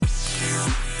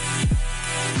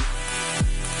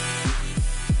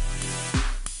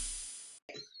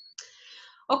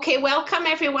Okay, welcome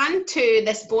everyone to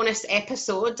this bonus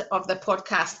episode of the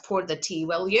podcast Pour the Tea,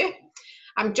 Will You?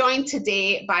 I'm joined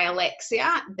today by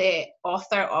Alexia, the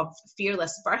author of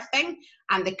Fearless Birthing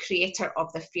and the creator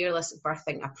of the Fearless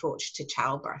Birthing approach to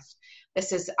childbirth.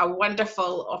 This is a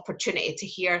wonderful opportunity to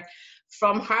hear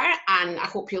from her, and I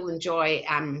hope you'll enjoy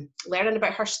learning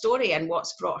about her story and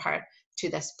what's brought her to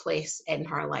this place in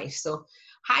her life. So,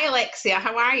 hi Alexia,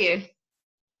 how are you?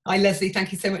 Hi Leslie,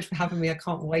 thank you so much for having me. I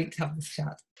can't wait to have this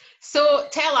chat. So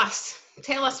tell us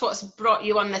what's brought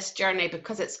you on this journey,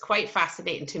 because it's quite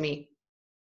fascinating to me.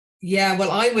 Yeah, well,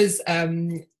 I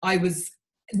was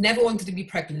never wanted to be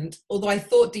pregnant, although I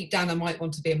thought deep down I might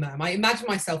want to be a mum. I imagined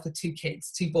myself with two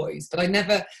kids, two boys, but I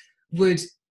never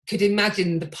could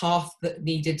imagine the path that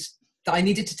I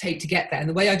needed to take to get there. And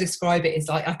the way I describe it is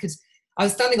like I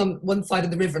was standing on one side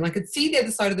of the river and I could see the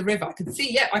other side of the river. I could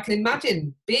see, I can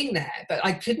imagine being there, but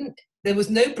I couldn't, there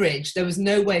was no bridge. There was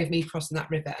no way of me crossing that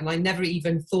river. And I never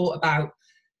even thought about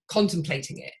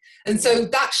contemplating it. And so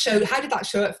how did that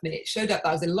show up for me? It showed up that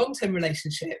I was in a long-term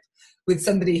relationship with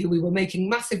somebody who we were making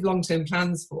massive long-term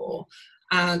plans for.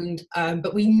 And,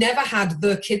 but we never had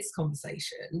the kids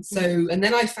conversation. So, and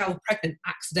then I fell pregnant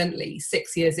accidentally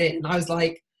 6 years in. And I was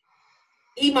like,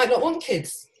 he might not want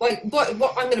kids. Like, what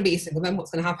I'm going to be a single man.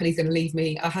 What's going to happen? He's going to leave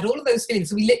me. I had all of those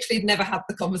feelings. So we literally had never had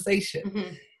the conversation.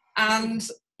 Mm-hmm. And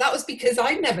that was because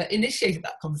I never initiated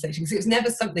that conversation, because it was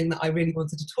never something that I really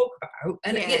wanted to talk about.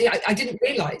 And I didn't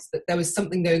realize that there was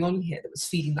something going on here that was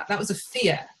feeding that. That was a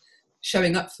fear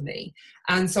showing up for me.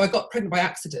 And so I got pregnant by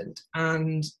accident.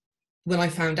 And when I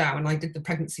found out and I did the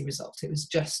pregnancy result,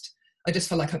 I just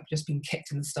felt like I'd just been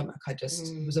kicked in the stomach.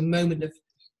 It was a moment of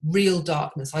real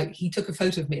darkness. He took a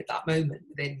photo of me at that moment.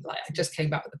 Then, I just came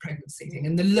back with the pregnancy thing,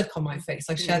 and the look on my face.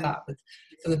 I share that with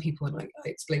other people when I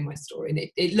explain my story, and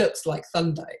it looks like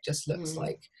thunder. It just looks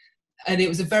like, and it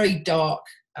was a very dark.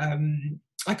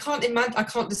 I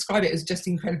can't describe it. It was just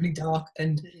incredibly dark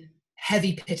and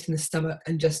heavy pit in the stomach,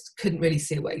 and just couldn't really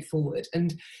see a way forward.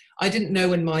 And I didn't know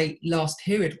when my last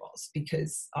period was,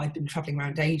 because I'd been traveling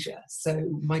around Asia.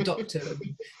 So my doctor,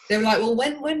 they were like, well,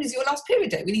 when is your last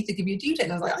period date? We need to give you a due date.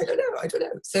 And I was like, I don't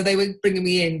know. So they were bringing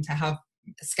me in to have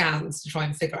scans to try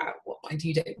and figure out what my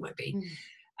due date might be.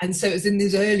 And so it was in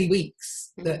those early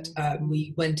weeks that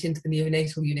we went into the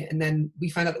neonatal unit, and then we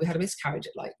found out that we had a miscarriage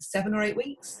at 7 or 8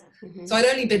 weeks. So I'd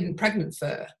only been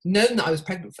known that I was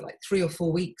pregnant for 3 or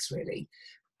 4 weeks, really.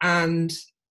 And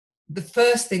the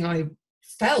first thing I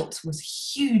felt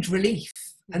was huge relief.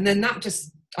 And then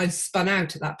I spun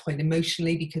out at that point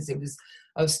emotionally, because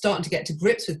I was starting to get to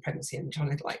grips with pregnancy and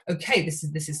trying to okay, this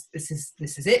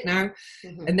is it now.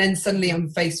 And then suddenly I'm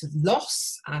faced with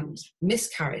loss and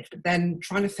miscarriage, but then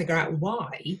trying to figure out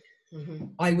why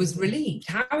I was relieved.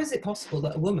 How is it possible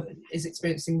that a woman is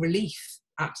experiencing relief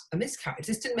at a miscarriage?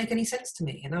 This didn't make any sense to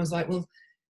me. And I was like, well,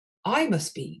 I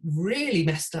must be really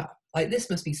messed up. This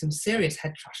must be some serious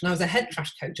head trash. And I was a head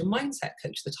trash coach, a mindset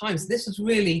coach at the time. So this was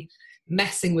really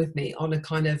messing with me on a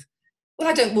kind of, well,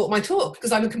 I don't walk my talk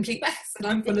because I'm a complete mess and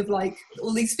I'm full of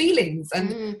all these feelings.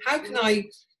 And how can I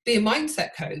be a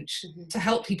mindset coach to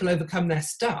help people overcome their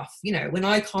stuff? When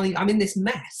I'm in this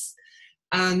mess.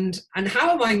 And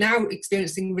how am I now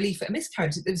experiencing relief at a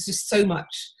miscarriage? There was just so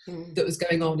much that was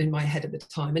going on in my head at the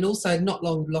time. And also I'd not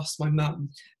long lost my mum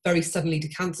very suddenly to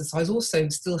cancer. So I was also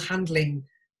still handling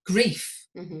grief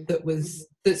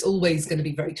that's always going to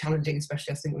be very challenging,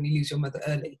 especially I think when you lose your mother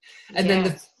early. And then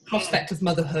the prospect of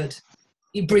motherhood,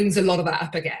 it brings a lot of that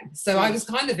up again. So I was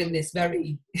kind of in this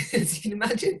very, as you can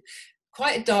imagine,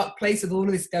 quite a dark place with all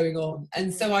of this going on.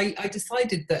 And so I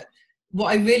decided that what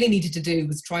I really needed to do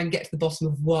was try and get to the bottom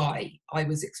of why I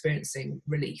was experiencing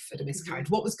relief at a miscarriage,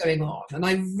 what was going on. And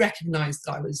I recognized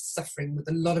that I was suffering with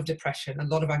a lot of depression, a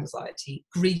lot of anxiety,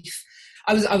 grief.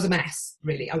 I was a mess,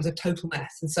 really. I was a total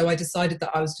mess. And so I decided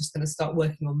that I was just going to start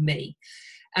working on me.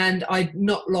 And I'd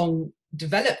not long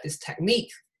developed this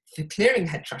technique for clearing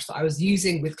head trash that I was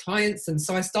using with clients. And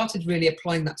so I started really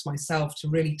applying that to myself to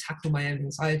really tackle my own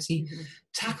anxiety,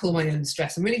 tackle my own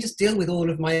stress, and really just deal with all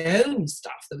of my own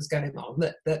stuff that was going on.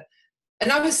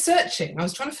 And I was searching, I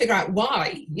was trying to figure out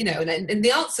why, and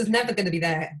the answer's never going to be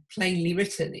there plainly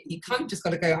written. You kind of just got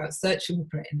to go out searching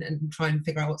for it and try and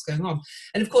figure out what's going on.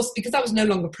 And of course, because I was no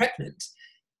longer pregnant,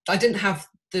 I didn't have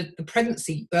the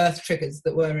pregnancy birth triggers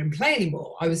that were in play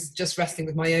anymore. I was just wrestling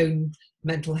with my own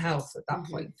mental health at that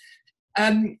point.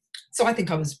 So I think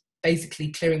I was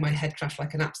basically clearing my head trash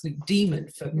like an absolute demon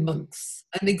for months.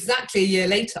 And exactly a year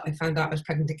later, I found out I was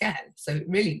pregnant again. So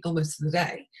really almost to the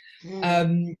day.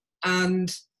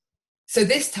 And so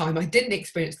this time I didn't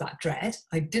experience that dread.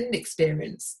 I didn't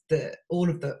experience all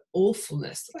of the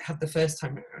awfulness that I had the first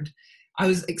time around. I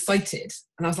was excited,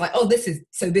 and I was like, oh, this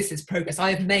is progress.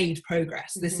 I have made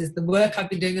progress. This is the work I've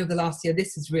been doing over the last year.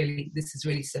 This is really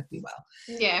served me well.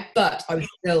 Yeah. But I was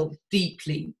still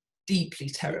deeply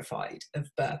terrified of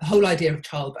birth. The whole idea of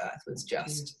childbirth was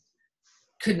just,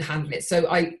 couldn't handle it. So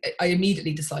I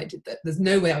immediately decided that there's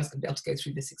no way I was going to be able to go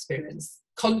through this experience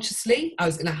consciously. I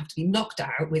was going to have to be knocked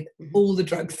out with all the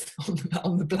drugs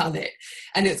on the planet,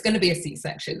 and it's going to be a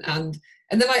C-section.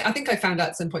 And then I think I found out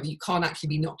at some point that you can't actually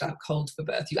be knocked out cold for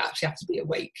birth. You actually have to be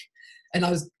awake. And I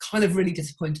was kind of really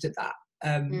disappointed at that.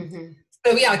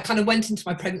 So yeah, I kind of went into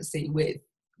my pregnancy with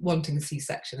wanting a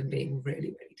C-section and being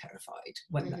really terrified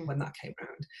when that came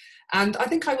around. And I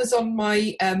think I was on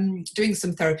my doing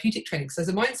some therapeutic training. So as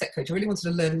a mindset coach, I really wanted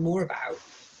to learn more about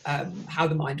how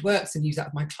the mind works and use that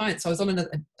with my clients. So I was on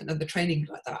another training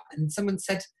like that, and someone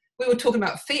said, we were talking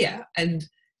about fear and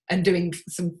doing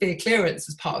some fear clearance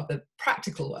as part of the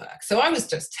practical work. So I was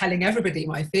just telling everybody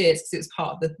my fears because it was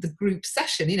part of the group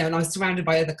session, you know, and I was surrounded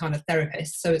by other kind of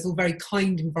therapists. So it's all very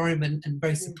kind environment and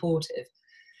very supportive.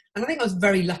 And I think I was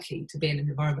very lucky to be in an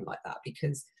environment like that,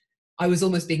 because I was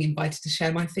almost being invited to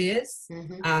share my fears.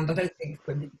 And I don't think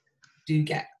women do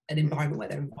get an environment where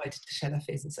they're invited to share their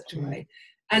fears in such a way.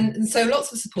 And so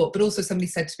lots of support, but also somebody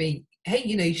said to me, hey,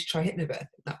 you know, you should try hypnobirthing.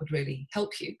 That would really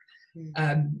help you.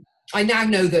 I now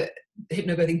know that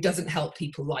hypnobirthing doesn't help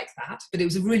people like that, but it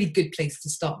was a really good place to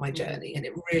start my journey. And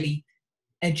it really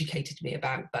educated me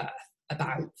about birth,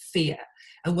 about fear.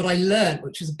 And what I learned,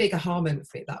 which was a big aha moment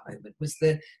for me at that moment, was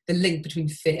the link between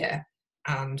fear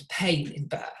and pain in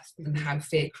birth, and how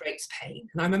fear creates pain.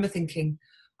 And I remember thinking,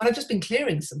 well, I've just been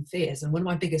clearing some fears, and one of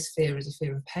my biggest fears is a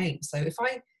fear of pain. So if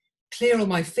I clear all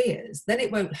my fears, then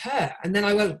it won't hurt, and then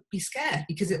I won't be scared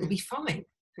because it'll be fine.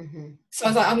 So I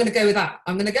was like, I'm going to go with that.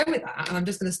 And I'm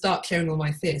just going to start clearing all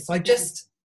my fears. So I just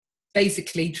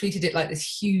basically treated it like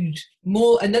this huge,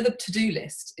 another to-do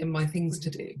list in my things to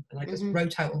do. And I just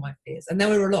wrote out all my fears. And there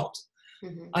were a lot.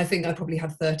 I think I probably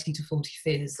had 30 to 40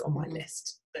 fears on my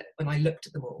list when I looked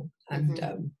at them all.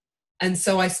 And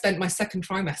so I spent my second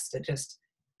trimester just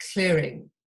clearing,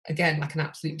 again, like an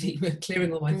absolute demon,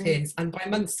 clearing all my fears. And by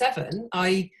month 7,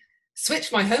 I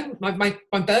switched my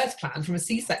birth plan from a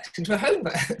C-section to a home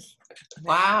birth.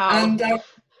 Wow.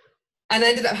 And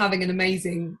ended up having an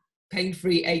amazing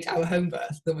pain-free 8-hour home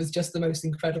birth that was just the most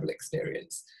incredible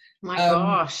experience. My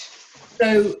gosh.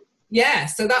 So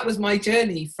that was my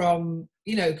journey from,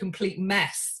 you know, complete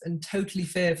mess and totally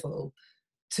fearful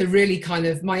to really kind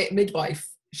of, my midwife,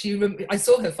 I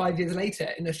saw her 5 years later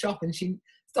in a shop, and she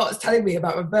starts telling me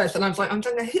about my birth, and I was like, I'm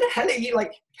telling her, who the hell are you?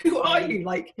 Like, who are you?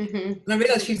 Like, and I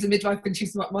realised she was a midwife and she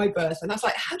was about my birth, and I was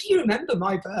like, how do you remember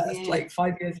my birth? Like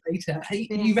 5 years later, hey,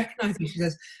 you recognise me? She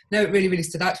says, no, it really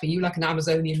stood out to me. You like an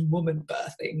Amazonian woman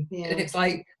birthing, and it's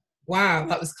like, wow,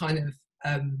 that was kind of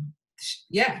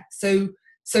So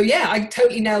I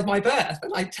totally nailed my birth,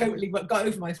 and I totally got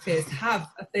over my fears to have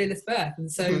a fearless birth, and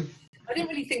so I didn't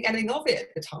really think anything of it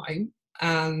at the time,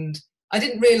 and I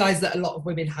didn't realise that a lot of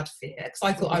women had fear, because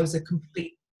I thought I was a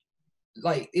complete,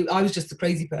 I was just the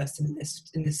crazy person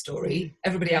in this story.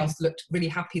 Everybody else looked really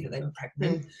happy that they were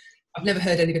pregnant. I've never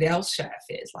heard anybody else share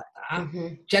fears like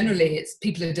that. Generally, it's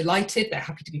people are delighted, they're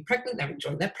happy to be pregnant, they're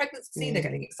enjoying their pregnancy, they're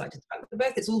getting excited about the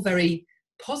birth. It's all very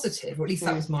positive, or at least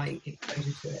that was my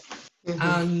exposure to it.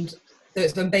 And so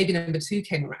it's when baby number 2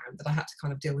 came around that I had to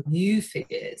kind of deal with new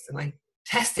fears, and I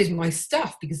tested my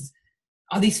stuff, because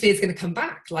are these fears going to come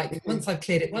back? Like, once I've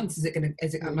cleared it once, am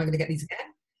I going to get these again?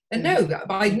 And no, but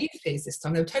I knew fears this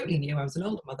time. They were totally new. I was an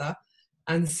older mother.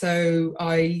 And so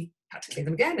I had to clear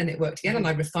them again, and it worked again. And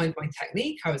I refined my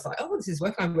technique. I was like, oh, this is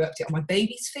working. I worked it on my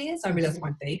baby's fears. I realised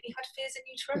my baby had fears in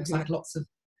utero. So I had lots of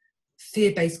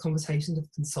fear-based conversations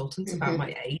with consultants about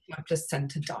my age, my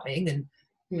placenta dying,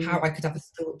 and how I could have a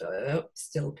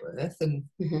stillbirth. And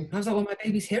I was like, well, my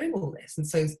baby's hearing all this. And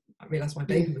so I realised my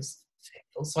baby was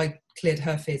fearful, so I cleared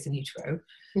her fears in utero.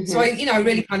 So I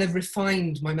really kind of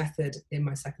refined my method in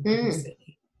my second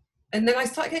pregnancy. And then I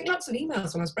started getting lots of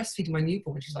emails when I was breastfeeding my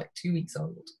newborn. She's like 2 weeks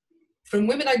old, from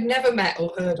women I'd never met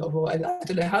or heard of, or I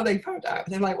don't know how they found out.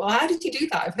 And they're like, well, how did you do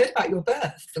that? I've heard about your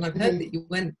birth, and I've heard that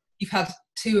you've had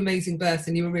 2 amazing births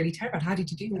and you were really terrified. How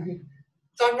did you do that?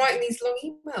 So I'm writing these long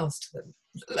emails to them,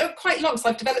 quite long. So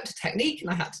I've developed a technique, and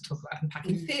I had to talk about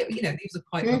unpacking fear. These are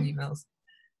quite long emails.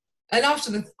 And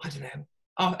after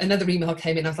another email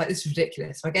came in, I was like, this is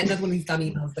ridiculous. So I get another one of these damn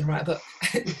emails, then write a book.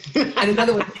 And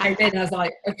another one came in, and I was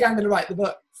like, okay, I'm going to write the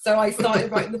book. So I started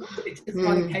writing the book. It just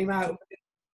kind of came out.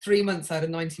 3 months, I had a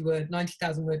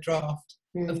 90,000 word draft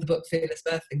of the book Fearless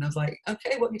Birthing. And I was like,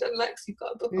 okay, what have you done, Lex? You've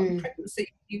got a book on pregnancy.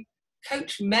 You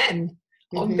coach men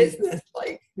on business.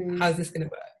 Like, how's this going to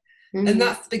work? And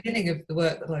that's the beginning of the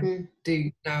work that I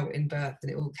do now in birth,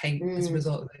 and it all came as a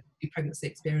result of the pregnancy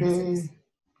experiences.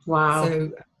 Wow.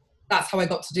 So that's how I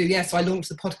got to do, so I launched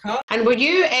the podcast. And were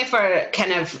you ever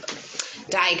kind of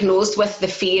diagnosed with the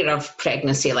fear of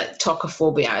pregnancy? Like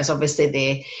tocophobia is obviously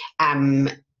the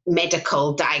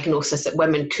medical diagnosis that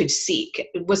women could seek.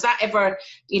 Was that ever,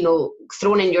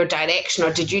 thrown in your direction,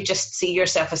 or did you just see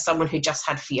yourself as someone who just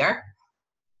had fear?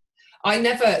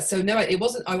 It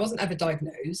wasn't. I wasn't ever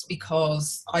diagnosed,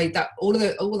 because all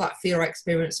that fear I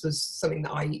experienced was something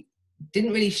that I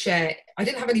didn't really share. I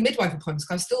didn't have any midwife appointments,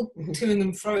 because I was still toing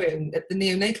and froing at the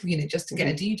neonatal unit just to get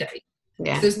a due date.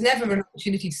 Yeah. So there's never an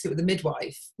opportunity to sit with a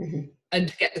midwife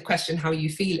and get the question, "How are you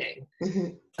feeling?"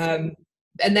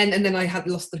 And then I had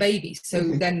lost the baby, so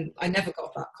then I never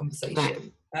got that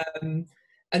conversation. Right.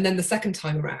 And then the second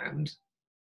time around,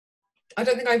 I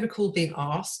don't think I recall being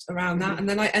asked around that.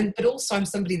 And but also I'm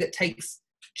somebody that takes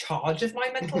charge of my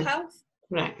mental health,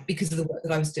 right, because of the work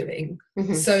that I was doing.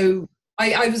 So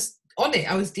I was on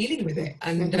it, I was dealing with it,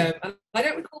 and I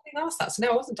don't recall being asked that. So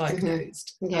no, I wasn't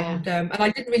diagnosed. And I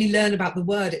didn't really learn about the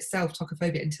word itself,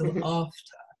 tocophobia, until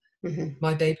after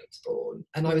my baby was born,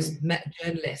 and I met a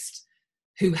journalist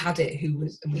who had it,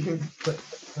 and we put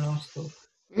an article.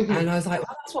 And I was like,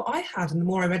 well, that's what I had. And the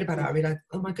more I read about it, I realized,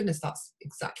 oh my goodness, that's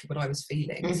exactly what I was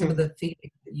feeling. Some of the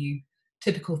feelings that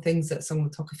typical things that someone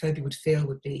with tocophobia would feel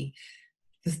would be,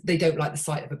 they don't like the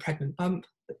sight of a pregnant bump,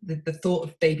 the thought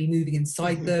of baby moving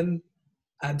inside them,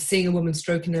 seeing a woman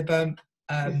stroking her bump.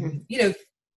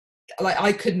 Like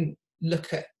I couldn't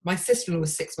look at, my sister-in-law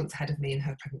was 6 months ahead of me in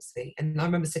her pregnancy. And I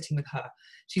remember sitting with her,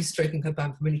 she's stroking her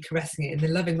bump and really caressing it in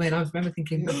a loving way. And I remember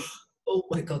thinking, oh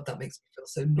my God, that makes me feel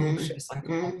so nauseous.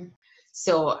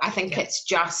 So I think it's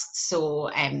just so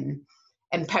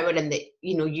empowering that,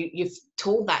 you've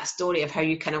told that story of how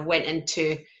you kind of went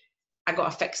into, I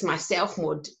got to fix myself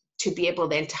mode, to be able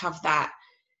then to have that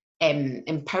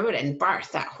empowering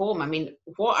birth at home. I mean,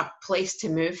 what a place to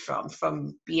move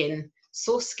from being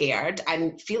so scared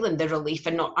and feeling the relief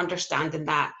and not understanding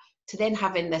that, to then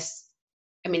having this,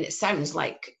 I mean, it sounds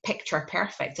like picture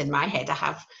perfect in my head. I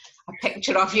have a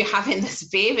picture of you having this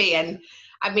baby, and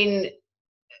I mean,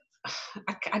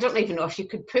 I don't even know if you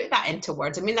could put that into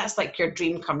words. I mean, that's like your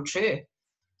dream come true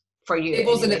for you. It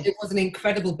was an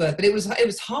incredible birth, but it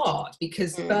was hard,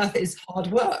 because birth is hard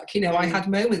work. I had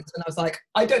moments when I was like,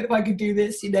 I don't know if I could do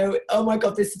this. Oh my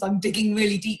God, I'm digging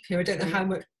really deep here. I don't know how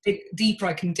much deeper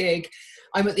I can dig.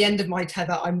 I'm at the end of my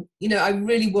tether. I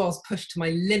really was pushed to my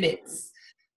limits.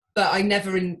 But I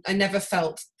never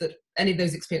felt that any of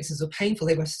those experiences were painful.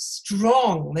 They were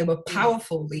strong. They were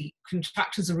powerful. The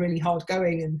contractions were really hard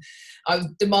going, and I was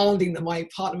demanding that my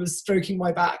partner was stroking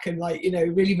my back and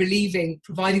really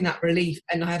providing that relief.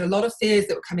 And I had a lot of fears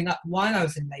that were coming up while I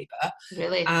was in labour.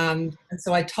 Really? And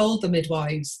so I told the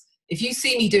midwives, if you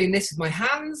see me doing this with my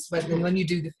hands, when you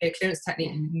do the fear clearance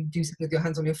technique, you do something with your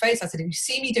hands on your face. I said, if you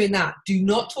see me doing that, do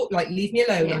not talk, leave me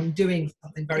alone. I'm doing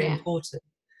something very important.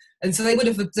 And so they would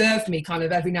have observed me kind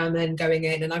of every now and then going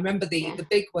in. And I remember the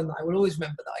big one that I will always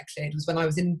remember that I cleared was when I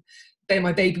was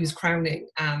my baby was crowning,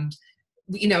 and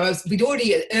we'd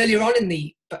already earlier on in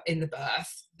the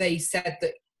birth, they said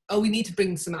that, we need to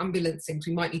bring some ambulancing, because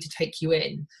we might need to take you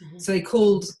in. So they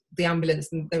called the ambulance,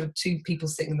 and there were 2 people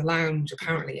sitting in the lounge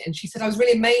apparently. And she said, I was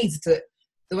really amazed that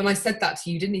when I said that to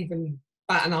you, you didn't even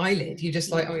bat an eyelid. You're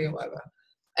just like, oh yeah, whatever.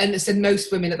 And it said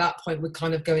most women at that point would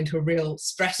kind of go into a real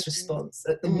stress response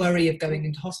at the worry of going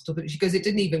into hospital. But she goes, it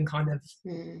didn't even kind of,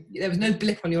 there was no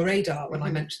blip on your radar when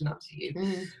I mentioned that to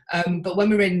you. But when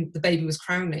we were the baby was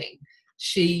crowning,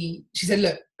 she said,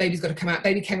 look, baby's got to come out.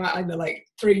 Baby came out either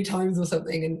 3 times or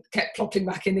something and kept plopping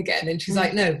back in again. And she's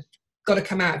like, no, got to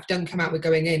come out. If you don't come out, we're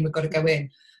going in. We've got to go in.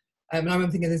 And I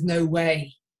remember thinking, there's no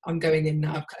way I'm going in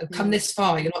now. I've come this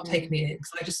far, you're not taking me in.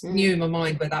 Because I just knew in my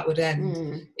mind where that would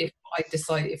end if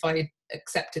I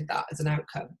accepted that as an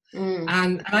outcome.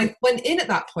 And I went in at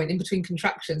that point, in between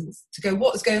contractions, to go,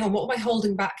 what's going on? What am I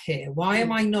holding back here? Why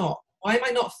am I not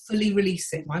fully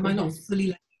releasing? Why am I not fully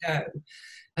letting go?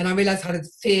 And I realised I had a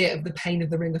fear of the pain of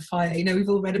the ring of fire. We've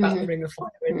all read about the ring of fire.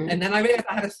 And then I realised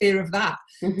I had a fear of that.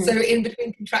 So in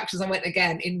between contractions, I went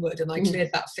again inward, and I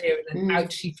cleared that fear, and then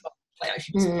out she flopped.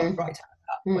 She just flopped right out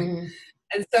at that point.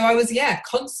 And so I was,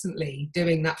 constantly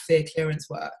doing that fear clearance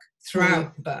work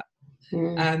throughout the birth.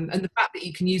 And the fact that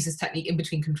you can use this technique in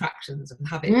between contractions and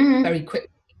have it very quickly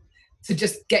to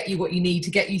just get you what you need to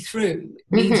get you through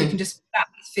means you can just put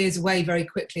these fears away very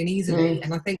quickly and easily.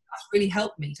 And I think that's really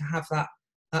helped me to have that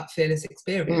fearless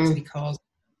experience, because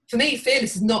for me,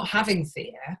 fearless is not having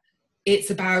fear.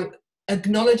 It's about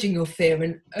acknowledging your fear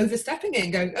and overstepping it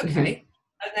and going, okay,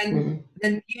 and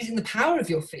then using the power of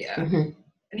your fear and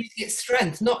using its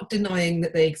strength, not denying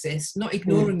that they exist, not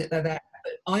ignoring that they're there,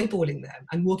 but eyeballing them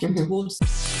and walking towards them.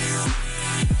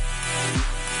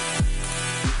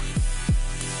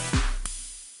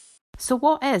 So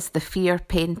what is the fear,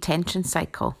 pain, tension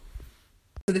cycle?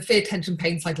 So the fear, tension,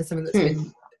 pain cycle is something that's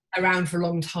been around for a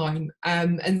long time.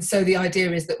 And so the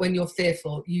idea is that when you're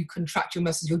fearful, you contract your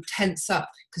muscles, you tense up,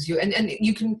 because and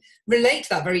you can relate to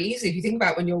that very easily. If you think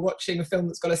about when you're watching a film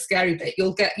that's got a scary bit,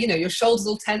 you'll get, your shoulders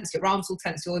will tense, your arms will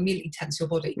tense, you'll immediately tense your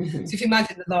body. So if you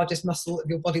imagine the largest muscle of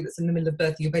your body that's in the middle of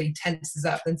birth, your belly tenses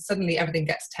up, then suddenly everything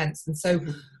gets tense. And so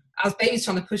as baby's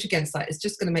trying to push against that, it's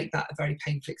just going to make that a very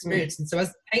painful experience. And so as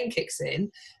the pain kicks in,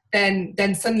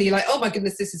 then suddenly you're like, oh my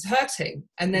goodness, this is hurting.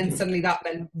 And then suddenly that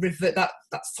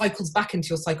cycles back into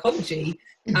your psychology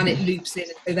and it loops in.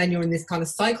 So then you're in this kind of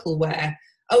cycle where,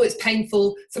 oh, it's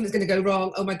painful, something's going to go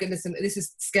wrong, oh my goodness, and this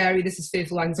is scary, this is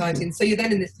fearful, anxiety. And so you're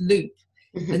then in this loop.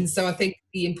 And so I think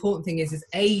the important thing is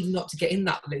not to get in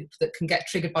that loop that can get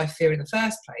triggered by fear in the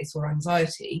first place, or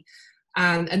anxiety.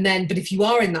 And then, but if you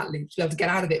are in that loop, to be able to get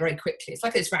out of it very quickly. It's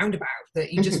like this roundabout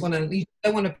that you just you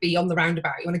don't want to be on the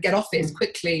roundabout. You want to get off it as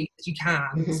quickly as you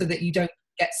can so that you don't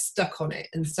get stuck on it.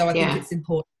 And so I think it's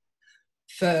important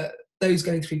for those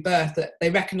going through birth that they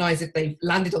recognise if they've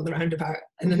landed on the roundabout,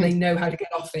 and then they know how to get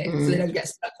off it so they don't get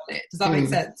stuck on it. Does that make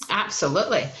sense?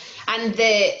 Absolutely. And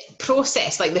the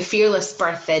process, like the fearless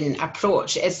birthing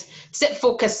approach, does it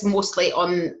focus mostly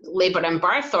on labour and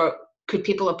birth, or could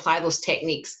people apply those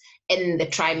techniques in the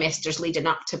trimesters leading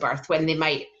up to birth when they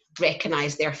might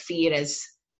recognise their fear is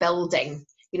building?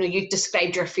 You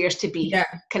described your fears to be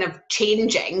kind of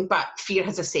changing, but fear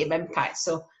has the same impact.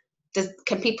 So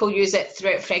can people use it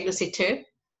throughout pregnancy too?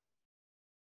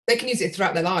 They can use it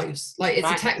throughout their lives. Like, it's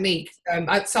a technique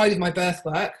outside of my birth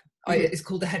work. It's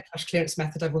called the head trash clearance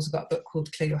method. I've also got a book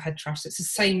called Clear Your Head Trash. It's the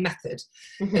same method.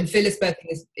 And fearless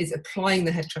birthing is applying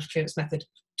the head trash clearance method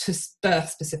to birth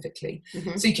specifically.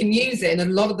 So you can use it, and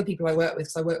a lot of the people I work with,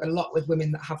 because I work a lot with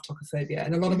women that have tocophobia,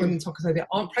 and a lot of women with tocophobia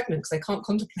aren't pregnant because they can't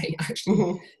contemplate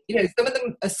actually. Some of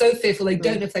them are so fearful they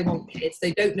don't know if they want kids.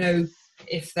 They don't know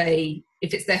if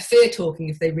it's their fear talking,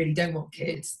 if they really don't want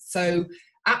kids. So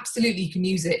absolutely you can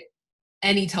use it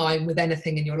anytime with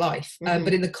anything in your life.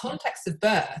 But in the context of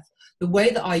birth, the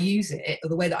way that I use it, or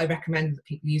the way that I recommend that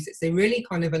people use it, is they really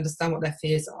kind of understand what their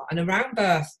fears are. And around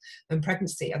birth and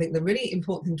pregnancy, I think the really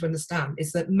important thing to understand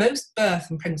is that most birth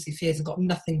and pregnancy fears have got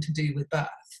nothing to do with birth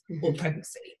or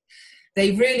pregnancy.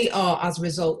 They really are as a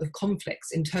result of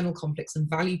conflicts, internal conflicts and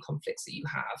value conflicts that you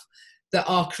have, that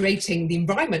are creating the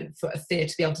environment for a fear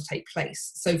to be able to take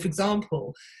place. So, for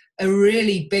example, a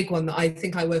really big one that I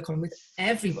think I work on with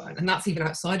everyone, and that's even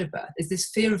outside of birth, is this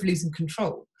fear of losing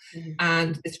control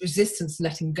and this resistance to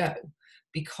letting go,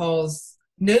 because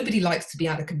nobody likes to be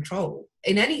out of control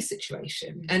in any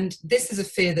situation. And this is a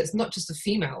fear that's not just a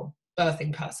female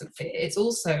birthing person fear,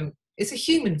 it's a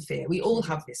human fear. We all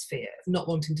have this fear of not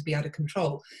wanting to be out of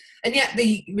control. And yet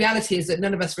the reality is that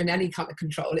none of us are in any kind of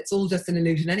control. It's all just an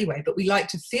illusion anyway, but we like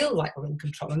to feel like we're in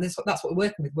control. And that's what we're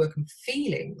working with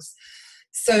feelings.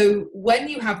 So when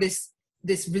you have this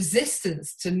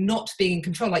resistance to not being in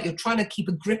control, like you're trying to keep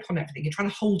a grip on everything, you're trying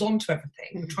to hold on to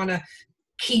everything, you're trying to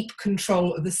keep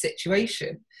control of the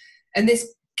situation. And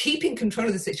this keeping control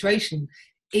of the situation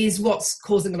is what's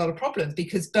causing a lot of problems,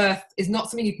 because birth is not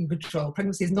something you can control.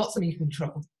 Pregnancy is not something you can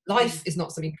control. Life is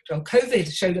not something you can control.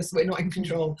 COVID showed us we're not in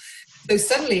control. So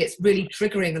suddenly it's really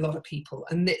triggering a lot of people,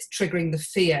 and it's triggering the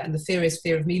fear. And the fear is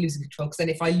fear of me losing control. Because then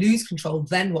if I lose control,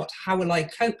 then what? How will I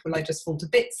cope? Will I just fall to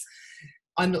bits?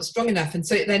 I'm not strong enough. And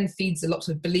so it then feeds a lot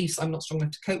of beliefs. I'm not strong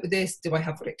enough to cope with this. Do I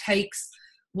have what it takes?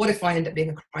 What if I end up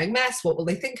being a crying mess? What will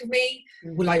they think of me?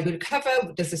 Will I recover?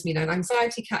 Does this mean an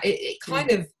anxiety?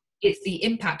 It's the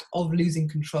impact of losing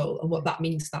control and what that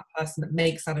means to that person that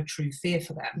makes that a true fear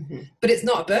for them. But it's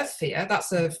not a birth fear.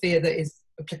 That's a fear that is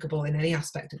applicable in any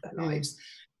aspect of their lives.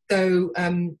 So,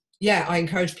 I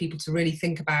encourage people to really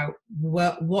think about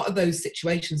what are those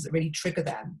situations that really trigger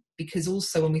them. Because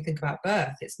also when we think about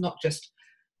birth, it's not just,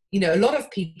 a lot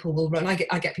of people will run, I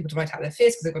get people to write out their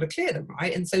fears because they've got to clear them,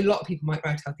 right? And so a lot of people might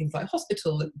write out things like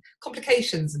hospital and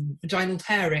complications and vaginal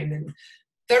tearing and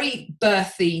very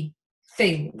birthy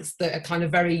things that are kind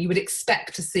of you would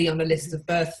expect to see on a list of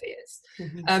birth fears.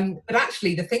 But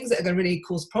actually the things that are going to really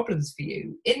cause problems for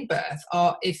you in birth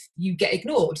are if you get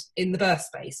ignored in the birth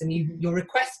space and you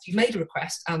made a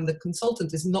request and the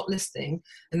consultant is not listening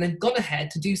and they've gone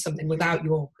ahead to do something without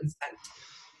your consent.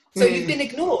 So you've been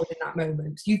ignored in that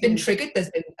moment. You've been triggered. There's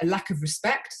been a lack of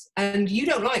respect, and you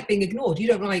don't like being ignored. You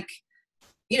don't like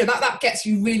that gets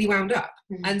you really wound up.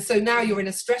 And so now you're in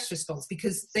a stress response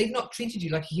because they've not treated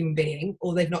you like a human being,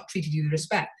 or they've not treated you with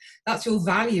respect. That's your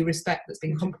value respect that's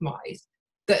been compromised,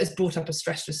 that has brought up a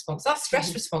stress response. That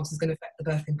stress response is going to affect the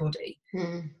birthing body.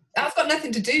 That's got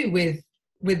nothing to do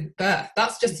with birth.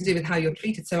 That's just to do with how you're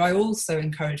treated. So I also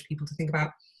encourage people to think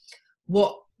about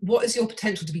what is your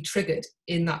potential to be triggered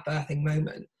in that birthing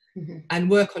moment, and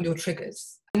work on your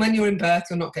triggers. And when you're in birth,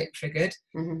 you're not getting triggered.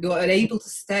 You're able to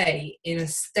stay in a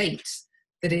state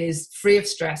that is free of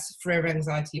stress, free of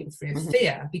anxiety, or free of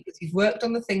fear, because you've worked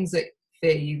on the things that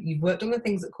fear you, you've worked on the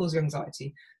things that cause you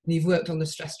anxiety, and you've worked on the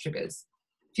stress triggers.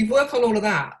 If you work on all of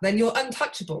that, then you're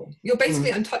untouchable. You're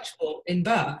basically untouchable in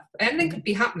birth. Anything could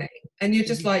be happening, and you're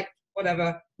just like,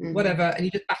 whatever, and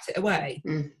you just bat it away.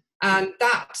 And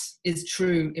that is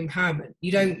true empowerment.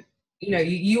 You don't,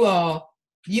 you are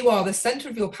the center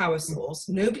of your power source.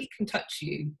 Nobody can touch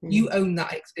you. You own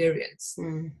that experience.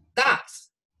 That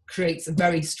creates a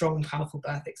very strong, powerful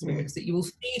birth experience that you will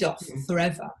feed off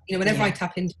forever. Whenever I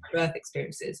tap into my birth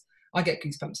experiences, I get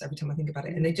goosebumps every time I think about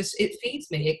it. And it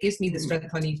feeds me. It gives me the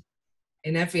strength I need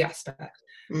in every aspect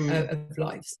of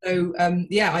life. So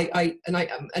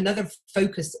another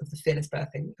focus of the fearless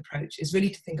birthing approach is really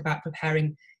to think about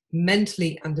preparing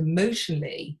mentally and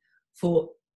emotionally for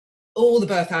all the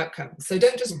birth outcomes. So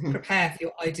don't just prepare for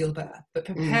your ideal birth, but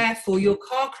prepare for your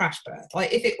car crash birth.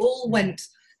 Like if it all went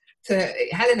to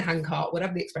hell in a handcart,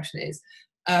 whatever the expression is,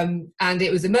 and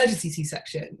it was emergency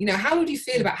C-section, how do you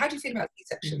feel about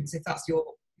C-sections if that's your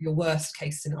worst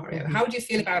case scenario? How do you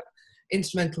feel about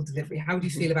instrumental delivery? How do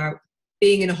you feel about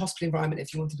being in a hospital environment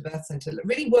if you wanted a birth centre?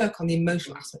 Really work on the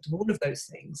emotional aspect of all of those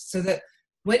things, so that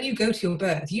when you go to your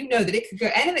birth, that it could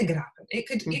go, anything could happen. It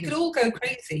could all go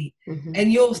crazy,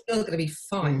 and you're still going to be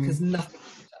fine because nothing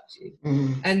can touch you.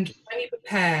 And when you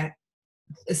prepare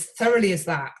as thoroughly as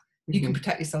that, you can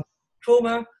protect yourself from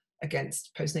trauma,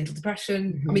 against postnatal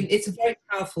depression. I mean, it's a very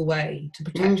powerful way to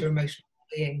protect your emotional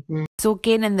well-being. So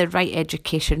gaining the right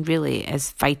education really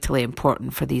is vitally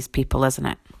important for these people, isn't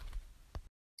it?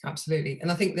 Absolutely.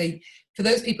 And I think for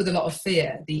those people with a lot of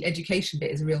fear, the education bit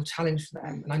is a real challenge for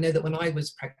them. And I know that when I was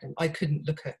pregnant, I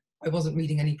wasn't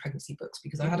reading any pregnancy books,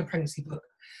 because I had a pregnancy book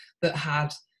that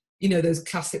had, those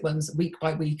classic ones, week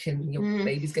by week, and your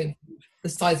baby's going the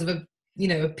size of a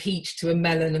peach to a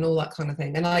melon and all that kind of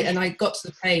thing. And I got to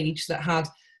the page that had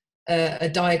a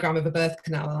diagram of a birth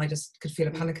canal, and I just could feel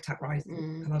a panic attack rising.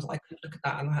 And I was like, I couldn't look at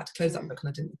that, and I had to close that book, and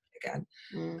I didn't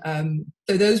again.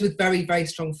 So those with very, very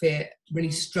strong fear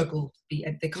really struggle.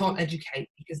 They can't educate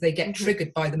because they get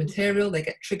triggered by the material. They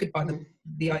get triggered by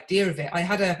the idea of it.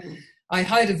 I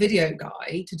hired a video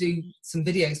guy to do some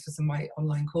videos for some of my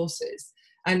online courses,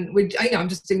 and I'm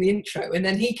just doing the intro, and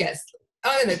then he gets,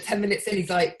 10 minutes in, he's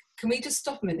like, can we just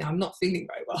stop a minute? I'm not feeling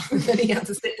very well. And then he had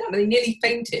to sit down, and he nearly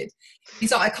fainted.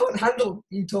 He's like, I can't handle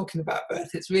you talking about birth.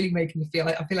 It's really making me feel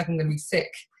like I'm going to be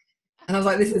sick. And I was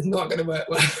like, this is not going to work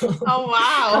well. Oh,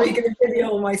 wow. How are you going to video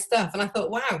all my stuff? And I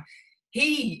thought, wow,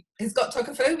 he has got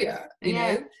tocophobia, you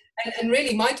know? And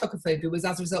really my tocophobia was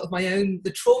as a result of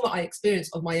the trauma I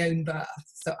experienced of my own birth.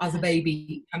 So as a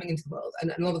baby coming into the world,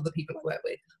 and a lot of the people I work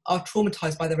with are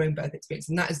traumatized by their own birth experience.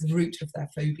 And that is the root of their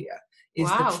phobia, is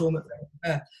the trauma of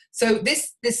their birth. So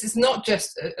this is not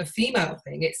just a female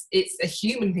thing, it's a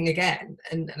human thing again.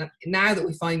 And now that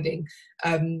we're finding,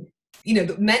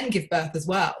 that men give birth as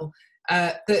well,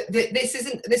 this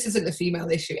isn't a female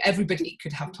issue. Everybody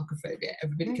could have tocophobia.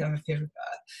 Everybody could have a fear of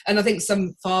birth. And I think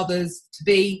some fathers to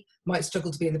be might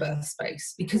struggle to be in the birth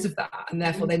space because of that, and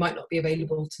therefore they might not be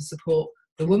available to support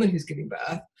the woman who's giving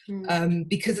birth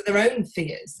because of their own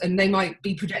fears, and they might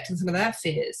be projecting some of their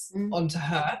fears onto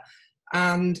her.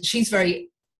 And she's very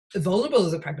vulnerable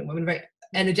as a pregnant woman, very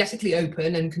energetically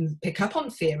open, and can pick up on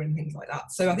fear and things like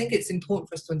that. So I think it's important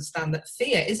for us to understand that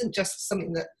fear isn't just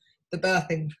something that the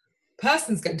birthing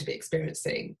person's going to be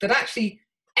experiencing, but actually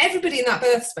everybody in that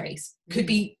birth space could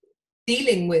be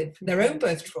dealing with their own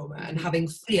birth trauma and having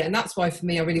fear. And that's why for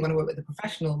me I really want to work with the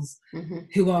professionals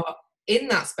who are in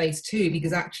that space too,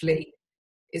 because actually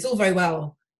it's all very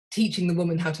well teaching the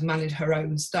woman how to manage her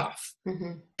own stuff,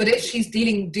 but if she's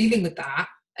dealing with that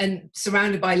and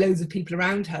surrounded by loads of people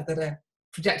around her that are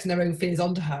projecting their own fears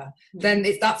onto her, then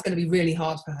that's going to be really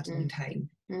hard for her to maintain.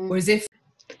 Whereas if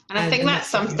And I think that's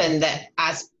something that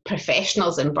as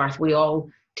professionals in birth, we all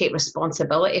take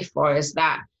responsibility for, is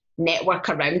that network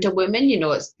around a woman.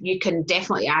 You can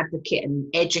definitely advocate and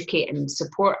educate and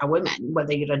support a woman,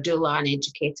 whether you're a doula, an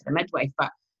educator, a midwife,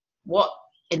 but what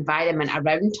environment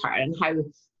around her and how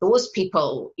those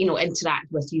people,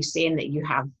 interact with you, saying that you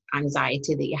have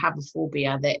anxiety, that you have a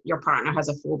phobia, that your partner has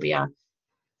a phobia.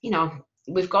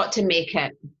 We've got to make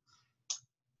it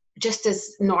just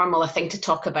as normal a thing to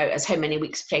talk about as how many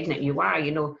weeks pregnant you are.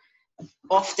 You know,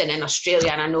 often in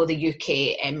Australia, and I know the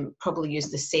UK probably use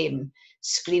the same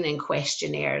screening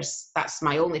questionnaires. That's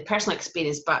my only personal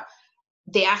experience, but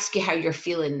they ask you how you're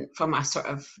feeling from a sort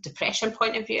of depression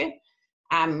point of view.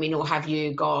 You know, have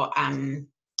you got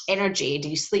energy? Do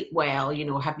you sleep well? You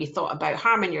know, have you thought about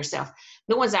harming yourself?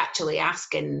 No one's actually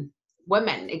asking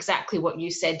women exactly what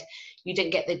you said. You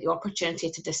didn't get the opportunity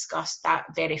to discuss that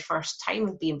very first time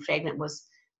of being pregnant was,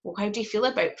 well, how do you feel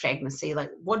about pregnancy? Like,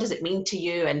 what does it mean to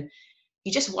you? And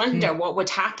you just wonder what would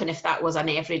happen if that was an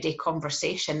everyday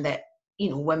conversation that, you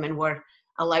know, women were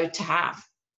allowed to have.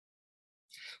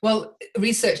 Well,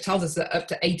 research tells us that up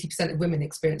to 80% of women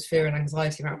experience fear and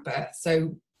anxiety around birth.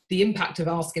 So the impact of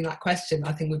asking that question,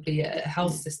 I think, would be a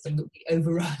health system that would be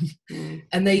overrun.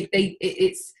 And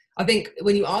I think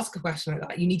when you ask a question like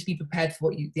that, you need to be prepared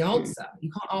for the answer.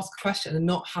 You can't ask a question and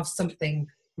not have something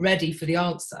ready for the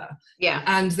answer. Yeah.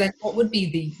 And then what would be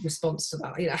the response to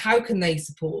that? You know, how can they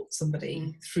support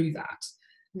somebody through that?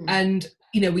 And,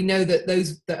 you know, we know that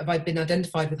those that have been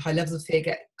identified with high levels of fear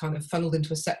get kind of funneled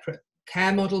into a separate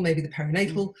care model, maybe the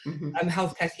perinatal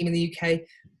healthcare team in the UK.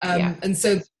 And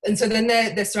so then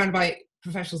they're surrounded by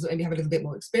professionals that maybe have a little bit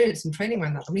more experience and training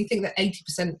around that. And we think that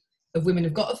 80% of women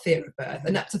have got a fear of birth,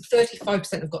 and up to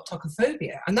 35% have got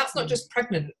tocophobia. And that's not just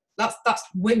pregnant, that's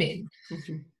women.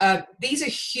 These are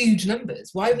huge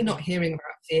numbers. Why are we not hearing about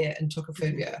fear and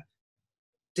tocophobia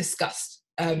discussed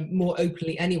more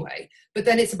openly anyway? But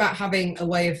then it's about having a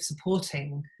way of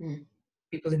supporting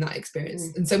people in that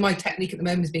experience. And so my technique at the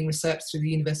moment is being researched through the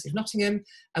University of Nottingham,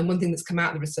 and one thing that's come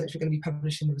out of the research, we're going to be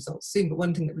publishing the results soon, but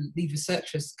one thing that these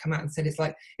researchers come out and said is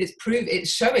like,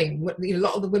 it's showing what, you know, a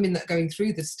lot of the women that are going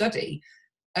through the study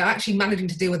are actually managing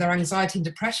to deal with their anxiety and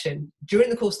depression during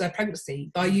the course of their pregnancy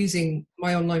by using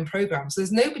my online program. So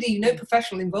there's no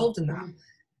professional involved in that.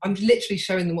 I'm literally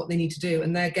showing them what they need to do,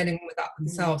 and they're getting on with that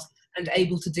themselves and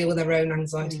able to deal with their own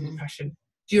anxiety and depression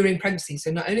during pregnancy.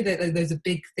 So not only those are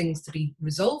big things to be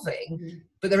resolving,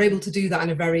 but they're able to do that in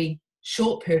a very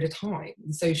short period of time.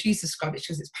 And so she's described it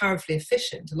because it's powerfully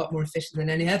efficient, a lot more efficient than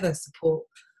any other support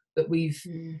that we've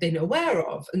been aware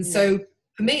of. And so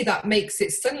for me, that makes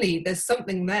it suddenly there's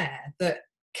something there that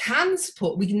can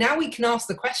support. We can ask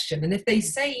the question, and if they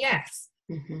say yes,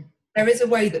 there is a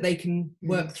way that they can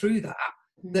work through that.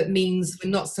 That means we're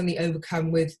not suddenly overcome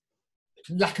with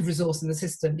lack of resource in the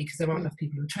system because there aren't enough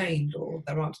people who are trained, or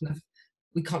there aren't enough,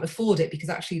 we can't afford it, because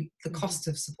actually the cost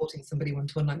of supporting somebody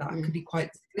one-to-one like that could be quite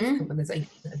significant when there's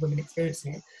 80% of women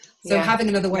experiencing it. So having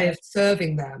another way of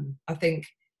serving them, I think,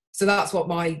 so that's what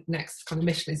my next kind of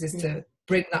mission is to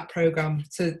bring that program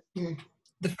to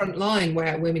the front line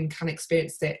where women can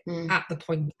experience it at the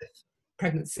point of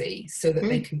pregnancy, so that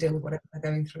they can deal with whatever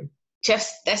they're going through.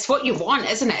 Just, that's what you want,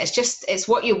 isn't it? It's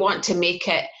what you want to make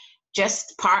it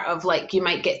just part of, like, you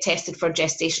might get tested for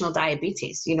gestational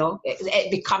diabetes, you know,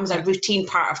 it becomes a routine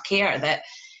part of care that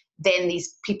then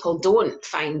these people don't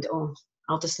find, oh,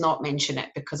 I'll just not mention it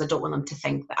because I don't want them to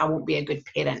think that I won't be a good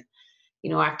parent.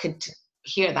 You know, I could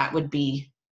hear that would be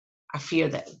a fear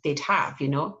that they'd have, you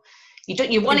know.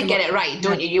 You want to get it right,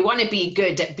 don't you? You want to be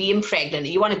good at being pregnant.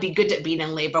 You want to be good at being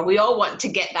in labour. We all want to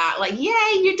get that, like,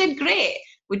 yeah, you did great.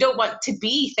 We don't want to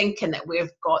be thinking that we've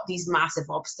got these massive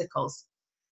obstacles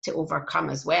to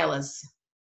overcome, as well as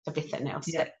everything else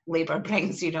that labour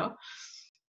brings, you know.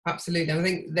 Absolutely. I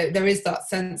think there is that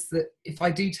sense that if I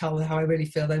do tell them how I really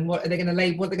feel, then what are they going to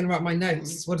label? What are they going to write my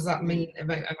notes? What does that mean? Am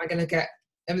I going to get?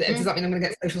 Does that mean I'm going to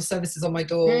get social services on my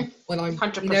door when I'm?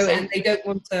 100%. You know, and they don't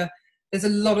want to. There's a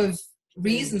lot of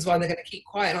reasons why they're going to keep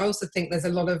quiet. And I also think there's a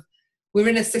lot of, we're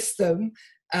in a system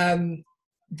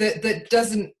that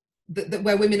doesn't. That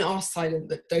where women are silent,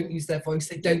 that don't use their voice,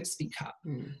 they don't speak up.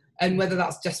 And whether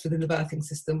that's just within the birthing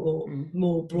system or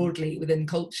more broadly within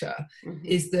culture,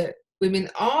 is that women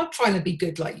are trying to be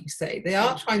good, like you say. They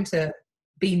are trying to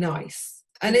be nice.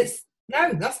 And it's,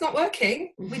 no, that's not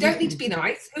working. We don't need to be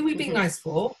nice. Who are we being nice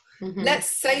for?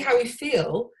 Let's say how we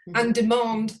feel and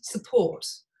demand support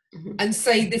and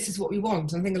say this is what we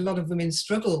want. And I think a lot of women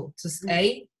struggle to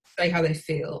say how they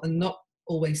feel and not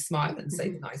always smile and say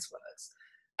the nice words.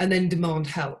 And then demand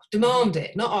help. Demand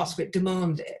it, not ask for it,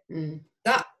 demand it.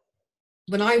 That,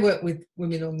 when I work with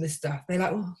women on this stuff, they're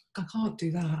like, oh, I can't do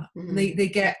that. And they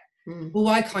get, well,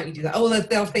 why can't you do that? Oh,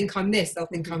 they'll think I'm this, they'll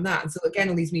think I'm that. And so again,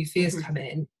 all these new fears come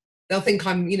in. They'll think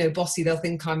I'm, you know, bossy, they'll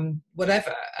think I'm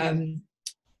whatever.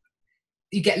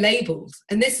 You get labelled.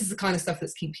 And this is the kind of stuff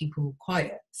that's keep people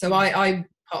quiet. So I part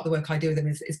of the work I do with them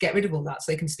is get rid of all that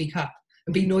so they can speak up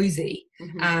and be noisy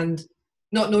and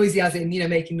not noisy as in,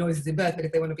 making noises in birth, but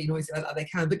if they want to be noisy like that, they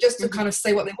can. But just to kind of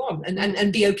say what they want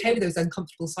and be okay with those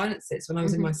uncomfortable silences. When I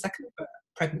was in my second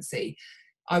pregnancy,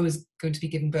 I was going to be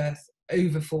giving birth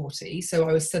over 40. So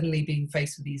I was suddenly being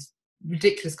faced with these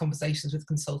ridiculous conversations with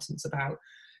consultants about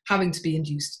having to be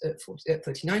induced at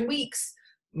 39 weeks.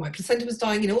 My placenta was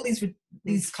dying, all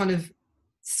these kind of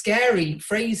scary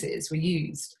phrases were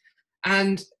used.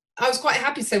 And I was quite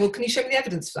happy to say, well, can you show me the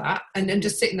evidence for that? And then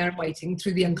just sitting there and waiting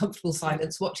through the uncomfortable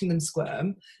silence, watching them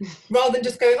squirm, rather than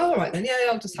just going, oh, all right, then, yeah,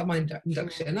 I'll just have my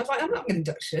induction. And I was like, I'm not getting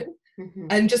induction.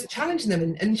 And just challenging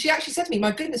them. And she actually said to me,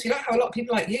 my goodness, we don't have a lot of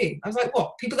people like you. I was like,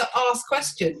 what? People that ask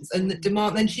questions and that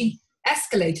demand. Then she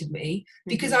escalated me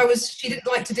because she didn't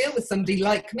like to deal with somebody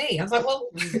like me. I was like, well,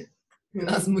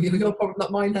 that's your problem,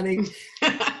 not mine, honey.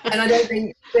 And I don't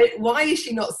think, why is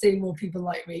she not seeing more people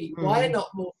like me? Why are not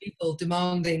more people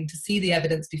demanding to see the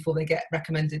evidence before they get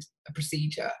recommended a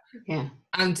procedure? Yeah.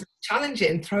 And to challenge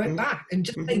it and throw it back and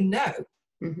just say no.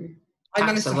 I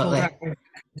managed to hold out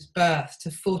birth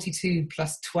to 42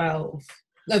 plus 12.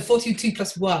 No, 42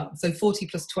 plus 1. So 40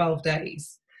 plus 12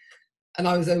 days. And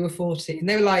I was over 40. And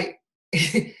they were like,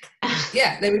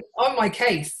 yeah, they were on my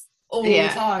case all the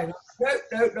time.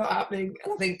 No, not happening.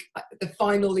 And I think the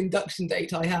final induction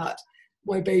date I had,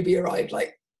 my baby arrived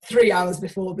like 3 hours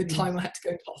before the time I had to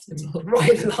go to hospital,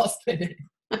 right at the last minute.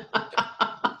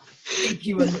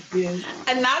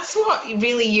 And that's what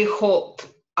really you hope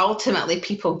ultimately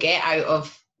people get out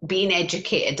of being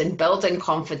educated and building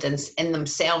confidence in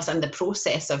themselves and the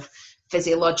process of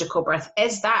physiological birth,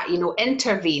 is that,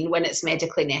 intervene when it's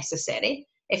medically necessary.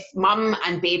 If mum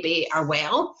and baby are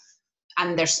well,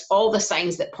 and there's all the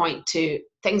signs that point to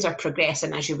things are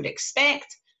progressing as you would expect,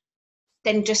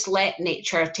 then just let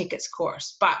nature take its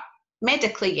course. But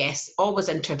medically, yes, always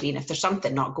intervene if there's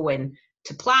something not going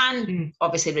to plan.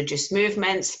 Obviously reduce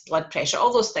movements, blood pressure,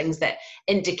 all those things that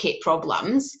indicate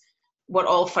problems. We're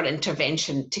all for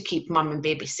intervention to keep mum and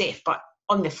baby safe. But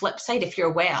on the flip side, if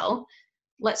you're well,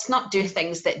 let's not do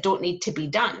things that don't need to be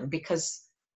done, because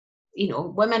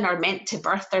women are meant to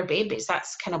birth their babies.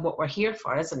 That's kind of what we're here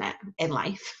for, isn't it, in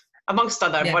life, amongst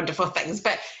other wonderful things.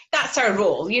 But that's our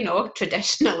role,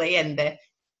 traditionally in the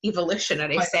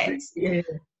evolutionary sense.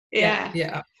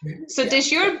 Yeah. So does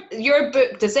your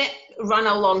book, does it run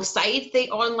alongside the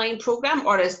online program,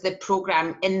 or is the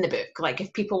program in the book? Like,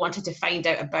 if people wanted to find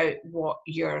out about what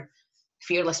your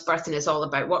Fearless Birthing is all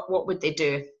about, what would they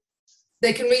do?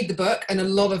 They can read the book, and a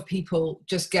lot of people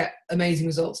just get amazing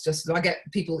results. I get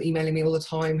people emailing me all the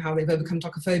time how they've overcome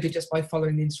tocophobia just by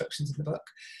following the instructions in the book.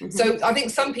 So I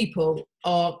think some people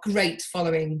are great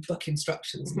following book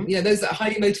instructions. Those that are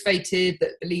highly motivated,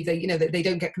 that believe they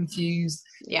don't get confused.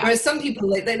 Whereas some people,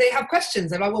 they have questions.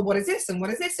 They're like, well, what is this? And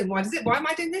what is this? And why am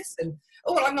I doing this? And,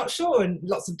 oh, well, I'm not sure. And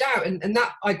lots of doubt. And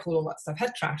that, I call all that stuff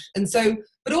head trash. And so,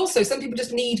 but also some people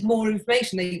just need more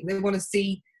information. They want to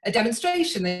see a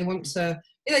demonstration, they want to,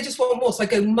 they just want more. So I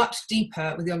go much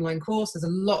deeper with the online course. There's a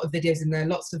lot of videos in there,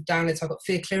 lots of downloads. I've got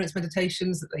fear clearance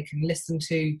meditations that they can listen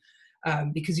to,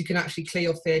 because you can actually clear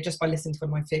your fear just by listening to one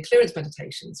of my fear clearance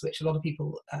meditations, which a lot of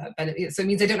people benefit. So it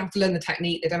means they don't have to learn the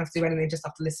technique, they don't have to do anything, they just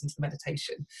have to listen to the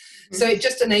meditation. So it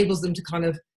just enables them to kind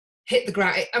of hit the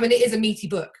ground. I mean, it is a meaty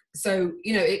book, so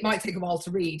it might take a while to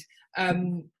read.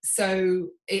 So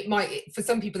it might, for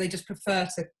some people, they just prefer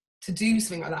to do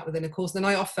something like that within a course. And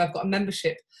I've got a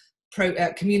membership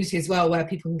community as well, where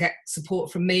people can get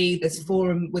support from me. There's a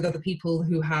forum with other people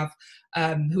who have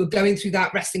who are going through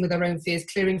that, wrestling with their own fears,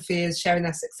 clearing fears, sharing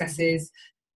their successes,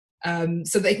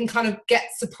 so they can kind of get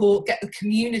support, get the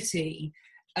community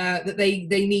that they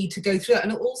need to go through that.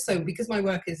 And also, because my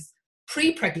work is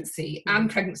pre-pregnancy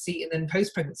and pregnancy and then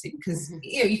post-pregnancy, because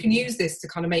you can use this to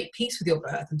kind of make peace with your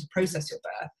birth and to process your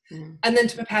birth, and then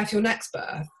to prepare for your next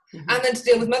birth, and then to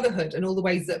deal with motherhood and all the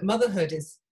ways that motherhood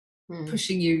is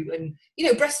pushing you. And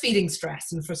breastfeeding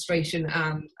stress and frustration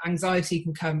and anxiety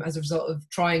can come as a result of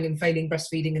trying and failing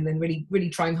breastfeeding, and then really, really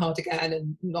trying hard again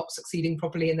and not succeeding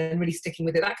properly, and then really sticking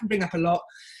with it. That can bring up a lot.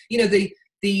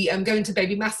 The going to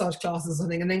baby massage classes or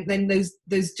something, and then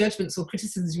those judgments or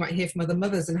criticisms you might hear from other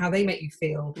mothers and how they make you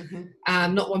feel,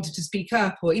 and not wanting to speak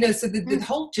up, or so the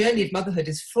whole journey of motherhood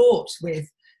is fraught with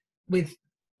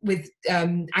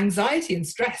anxiety and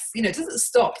stress. It doesn't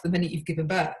stop the minute you've given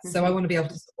birth. So I want to be able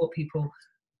to support people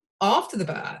after the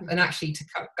birth and actually to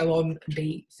go on and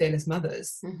be fearless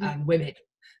mothers and women.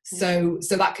 So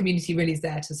that community really is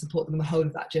there to support them in the whole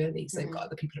of that journey. So they've got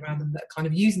other people around them that are kind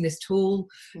of using this tool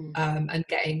and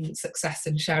getting success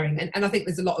and sharing. And I think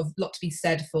there's a lot to be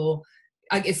said for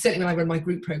it's certainly when I run my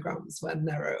group programs, when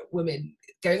there are women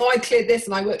going, oh, I cleared this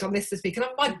and I worked on this week, and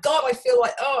oh my God, I feel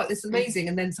like, oh, this is amazing.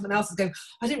 And then someone else is going,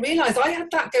 I didn't realise I had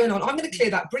that going on. I'm going to clear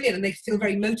that. Brilliant. And they feel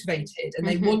very motivated and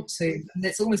they want to. And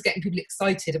it's almost getting people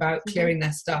excited about clearing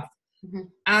their stuff.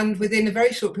 And within a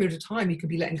very short period of time, you could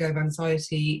be letting go of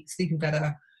anxiety, sleeping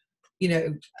better, you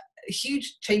know,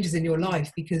 huge changes in your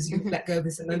life because you've let go of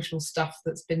this emotional stuff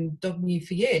that's been dogging you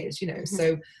for years, you know.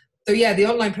 So yeah, the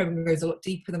online program goes a lot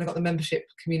deeper. Then I've got the membership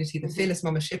community, the Fearless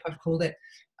Mamaship, I've called it,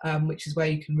 which is where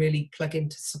you can really plug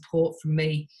into support from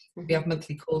me. We have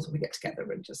monthly calls where we get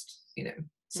together and just, you know,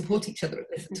 support each other and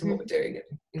listen to what we're doing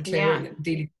and clearing and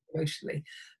dealing emotionally.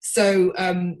 So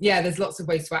yeah, there's lots of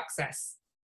ways to access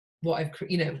what I've,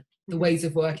 you know, the ways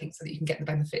of working so that you can get the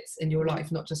benefits in your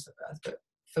life, not just for birth, but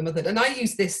for motherhood. And I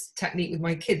use this technique with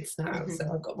my kids now. So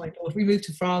I've got my daughter, we moved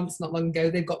to France not long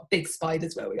ago. They've got big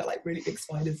spiders where we got like really big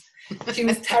spiders. She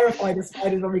was terrified of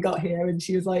spiders when we got here, and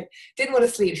she was like, didn't want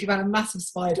to sleep. She found a massive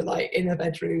spider like in her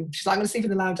bedroom. She's like, I'm going to sleep in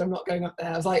the lounge, I'm not going up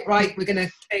there. I was like, right, we're going to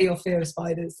clear your fear of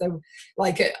spiders. So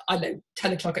like at, I don't know,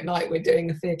 10 o'clock at night, we're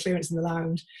doing a fear clearance in the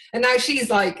lounge. And now she's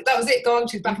like, that was it, gone.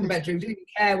 She's back in the bedroom, didn't even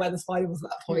care where the spider was at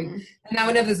that point. And now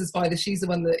whenever there's a spider, she's the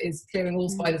one that is clearing all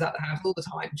spiders out the house all the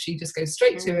time. She just goes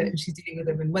straight to it and she's dealing with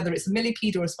them, and whether it's a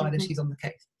millipede or a spider, she's on the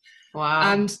case.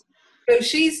 Wow. And so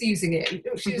she's using it.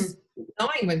 She was 9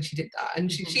 when she did that,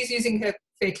 and she's using her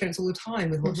fear clearance all the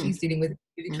time with what she's dealing with,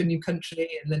 moving to a new country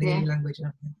and learning a new language and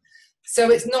everything.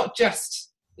 So it's not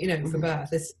just, you know, for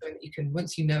birth. It's something that you can,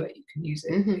 once you know it, you can use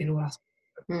it in all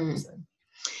aspects. So.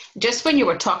 Just when you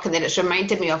were talking then, it's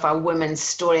reminded me of a woman's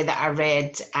story that I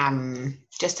read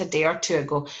just a day or two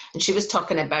ago, and she was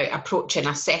talking about approaching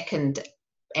a second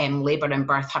labour and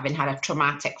birth having had a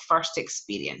traumatic first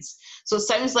experience. So it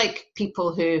sounds like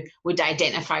people who would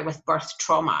identify with birth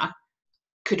trauma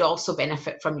could also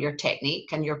benefit from your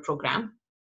technique and your program.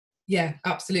 Yeah,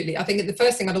 absolutely. I think the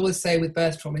first thing I'd always say with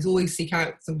birth trauma is always seek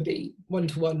out somebody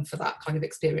one-to-one for that kind of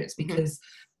experience, because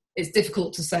it's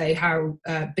difficult to say how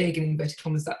big in inverted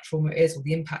commas that trauma is or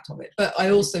the impact of it. But I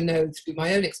also know through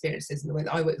my own experiences and the way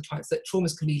that I work with clients that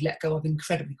traumas can be let go of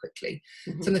incredibly quickly.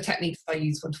 Some of the techniques I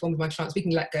use one-to-one with my clients, we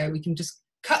can let go, we can just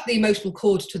cut the emotional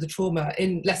cord to the trauma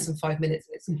in less than 5 minutes.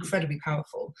 It's incredibly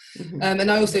powerful.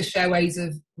 And I also share ways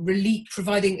of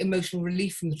providing emotional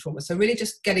relief from the trauma. So really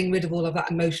just getting rid of all of that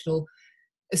emotional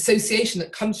association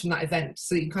that comes from that event,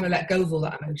 so that you kind of let go of all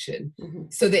that emotion,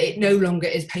 so that it no longer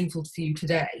is painful for you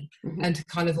today, and to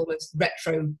kind of almost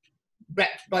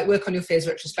like work on your fears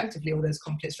retrospectively, or those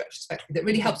conflicts retrospectively. That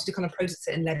really helps you to kind of process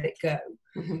it and let it go,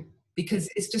 because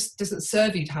it just doesn't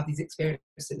serve you to have these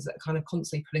experiences that are kind of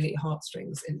constantly pulling at your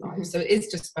heartstrings in life. So it is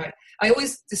just about, I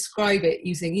always describe it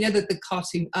using, you know, the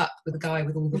cartoon Up with the guy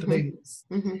with all the balloons,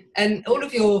 and all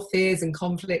of your fears and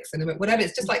conflicts and whatever,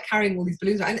 it's just like carrying all these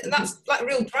balloons around. And that's like a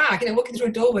real drag, you know, walking through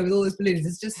a doorway with all those balloons.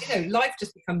 It's just, you know, life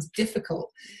just becomes difficult.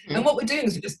 And what we're doing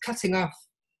is we're just cutting off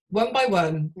one by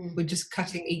one, we're just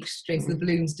cutting each string so the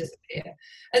balloons disappear.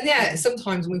 And yeah,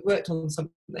 sometimes when we've worked on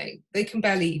something, they can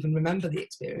barely even remember the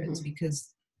experience,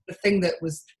 because the thing that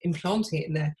was implanting it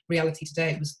in their reality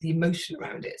today was the emotion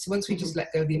around it. So once we just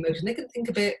let go of the emotion, they can think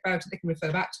a bit about it, they can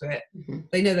refer back to it.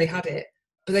 They know they had it,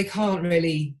 but they can't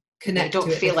really connect to it. They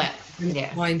don't feel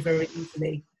it. Mind very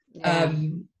easily.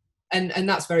 And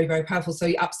that's very, very powerful. So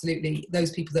absolutely,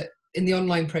 those people that in the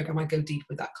online program, I go deep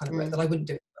with that kind of work that I wouldn't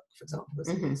do, for example,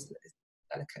 it's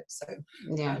delicate. So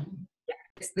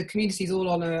the community's all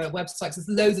on a website, so there's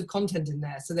loads of content in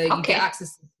there, so that you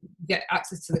get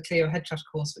access to the Clear Your Head Trash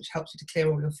course, which helps you to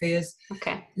clear all your fears.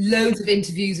 Loads of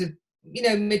interviews with, you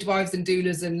know, midwives and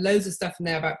doulas, and loads of stuff in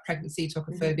there about pregnancy,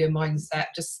 tocophobia, mindset,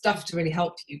 just stuff to really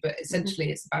help you, but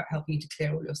essentially it's about helping you to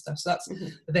clear all your stuff. So that's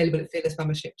available at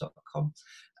fearlessmamaship.com.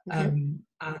 And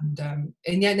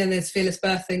then there's Fearless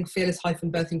Birthing.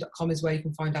 Fearless-birthing.com is where you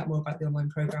can find out more about the online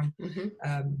program.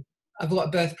 I've got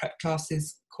a birth prep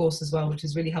classes course as well, which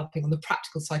is really helping on the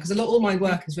practical side, because all my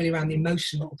work is really around the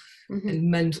emotional and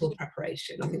mental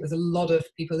preparation. I think there's a lot of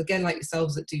people, again, like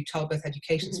yourselves, that do childbirth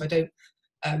education. So I don't,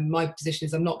 my position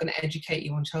is I'm not going to educate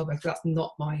you on childbirth. That's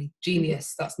not my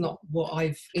genius. That's not what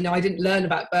I didn't learn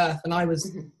about birth, and I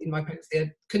was in my pregnancy,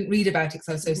 I couldn't read about it because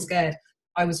I was so scared.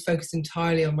 I was focused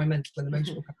entirely on my mental and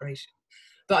emotional preparation.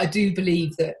 But I do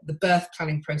believe that the birth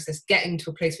planning process, getting to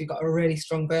a place where you've got a really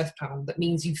strong birth plan, that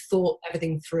means you've thought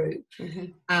everything through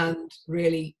and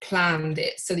really planned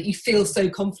it so that you feel so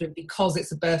confident because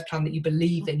it's a birth plan that you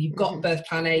believe in. You've got birth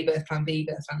plan A, birth plan B,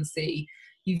 birth plan C.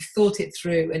 You've thought it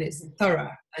through and it's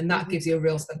thorough, and that gives you a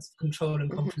real sense of control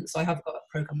and confidence. So I have got a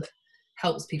program that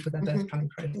helps people with their birth planning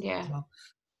process as well.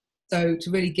 So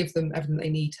to really give them everything they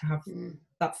need to have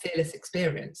that fearless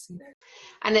experience, you know.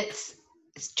 And it's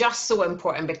just so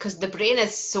important because the brain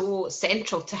is so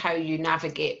central to how you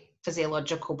navigate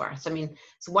physiological birth. I mean,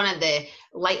 it's one of the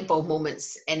light bulb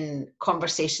moments in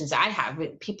conversations I have.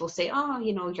 People say, oh,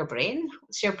 you know, your brain,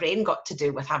 what's your brain got to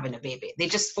do with having a baby? They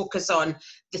just focus on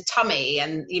the tummy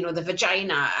and, you know, the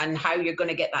vagina and how you're going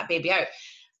to get that baby out.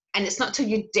 And it's not till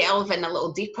you delve in a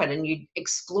little deeper and you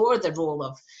explore the role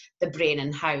of the brain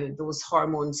and how those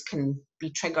hormones can be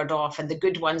triggered off, and the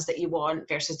good ones that you want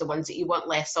versus the ones that you want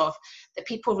less of, that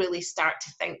people really start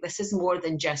to think this is more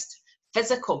than just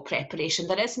physical preparation.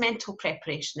 There is mental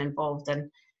preparation involved, and,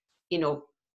 you know,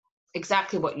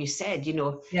 exactly what you said, you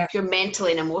know, if you're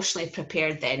mentally and emotionally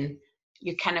prepared, then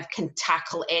you kind of can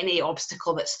tackle any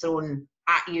obstacle that's thrown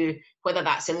at you, whether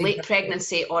that's in late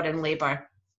pregnancy or in labour,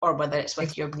 or whether it's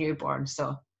with your newborn.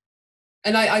 So,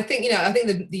 and I think, you know, I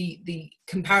think the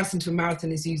comparison to a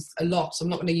marathon is used a lot, so I'm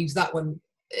not going to use that one,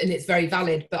 and it's very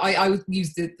valid, but I would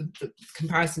use the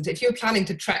comparison to, if you're planning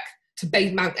to trek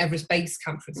to Mount Everest Base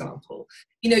Camp, for example,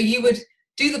 you know, you would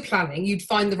do the planning, you'd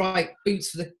find the right boots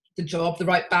for the job, the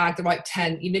right bag, the right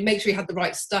tent, you know, make sure you had the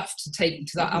right stuff to take you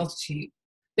to that altitude.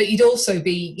 But you'd also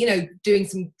be, you know, doing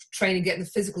some training, getting the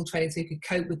physical training so you could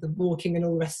cope with the walking and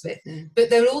all the rest of it. But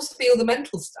there would also be all the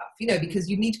mental stuff, you know, because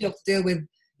you need to be able to deal with,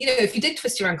 you know, if you did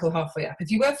twist your ankle halfway up,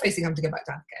 if you were facing having to go back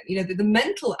down again, you know, the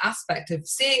mental aspect of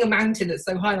seeing a mountain that's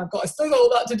so high and I still got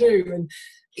all that to do, and,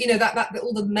 you know, that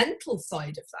all the mental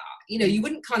side of that, you know, you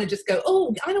wouldn't kind of just go,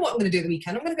 oh, I know what I'm going to do the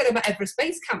weekend. I'm going to go to Mount Everest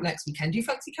Base Camp next weekend. Do you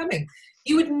fancy coming?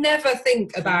 You would never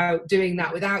think about doing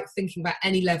that without thinking about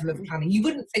any level of planning. You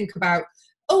wouldn't think about,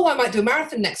 oh, I might do a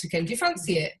marathon next weekend. Do you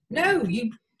fancy it? No,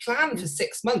 you plan for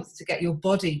 6 months to get your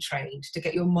body trained, to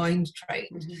get your mind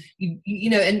trained. You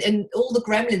know, and all the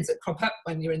gremlins that crop up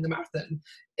when you're in the marathon,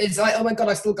 it's like, oh my God,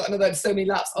 I've still got another so many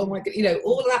laps. Oh my God, you know,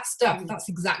 all of that stuff, that's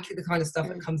exactly the kind of stuff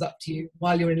that comes up to you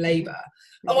while you're in labour.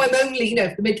 Oh, I'm only, you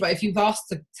know, the midwife, if you've asked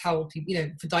to tell people, you know,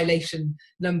 for dilation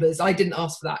numbers, I didn't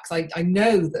ask for that because I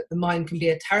know that the mind can be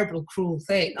a terrible, cruel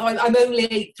thing. Oh, I'm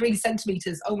only 3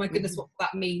 centimetres. Oh my goodness, what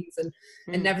that means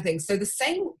and everything. So the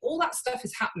same, all that stuff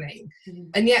is happening.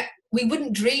 And yet we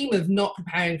wouldn't dream of not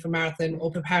preparing for a marathon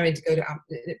or preparing to go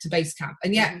to base camp.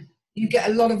 And yet you get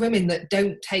a lot of women that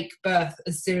don't take birth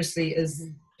as seriously as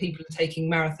people are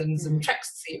taking marathons and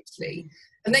treks seriously.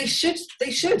 And they should.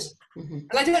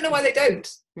 And I don't know why they don't.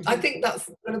 I think that's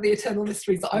one of the eternal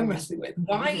mysteries that I'm wrestling with.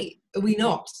 Why are we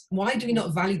not? Why do we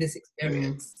not value this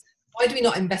experience? Why do we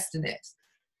not invest in it?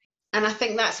 And I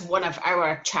think that's one of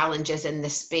our challenges in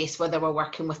this space, whether we're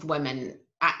working with women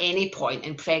at any point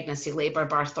in pregnancy, labour,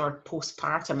 birth, or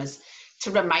postpartum, is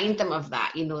to remind them of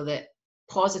that, you know, that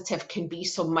positive can be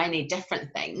so many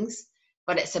different things,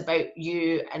 but it's about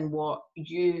you and what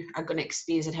you are going to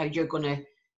experience and how you're going to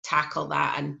tackle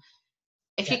that. And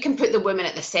if you can put the women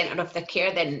at the centre of the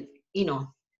care, then, you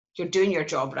know, you're doing your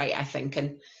job right, I think.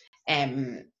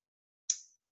 And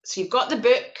so you've got the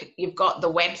book, you've got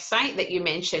the website that you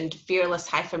mentioned,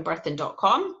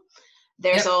 fearless-birthing.com.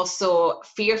 There's also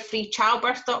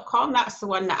fearfreechildbirth.com. That's the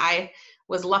one that I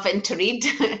was loving to read.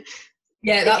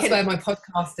 Yeah, that's where my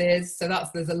podcast is. So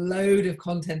there's a load of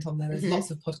content on there. There's lots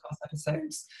of podcast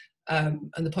episodes.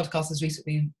 And the podcast has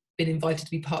recently been invited to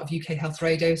be part of UK Health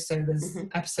Radio. So there's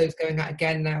episodes going out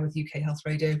again now with UK Health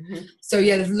Radio. So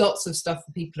yeah, there's lots of stuff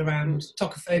for people around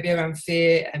tocophobia, around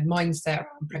fear and mindset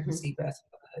around pregnancy, birth,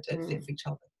 at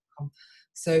fearfreechildbirth.com.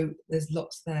 So there's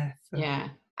lots there.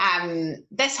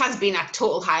 This has been a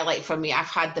total highlight for me. I've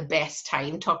had the best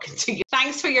time talking to you.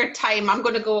 Thanks for your time. I'm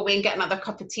going to go away and get another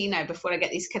cup of tea now before I get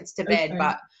these kids to bed.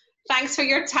 But thanks for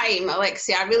your time,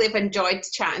 Alexia. I really have enjoyed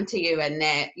chatting to you. And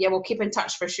yeah, we'll keep in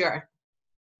touch for sure.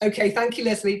 Okay, thank you,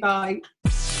 Leslie. Bye.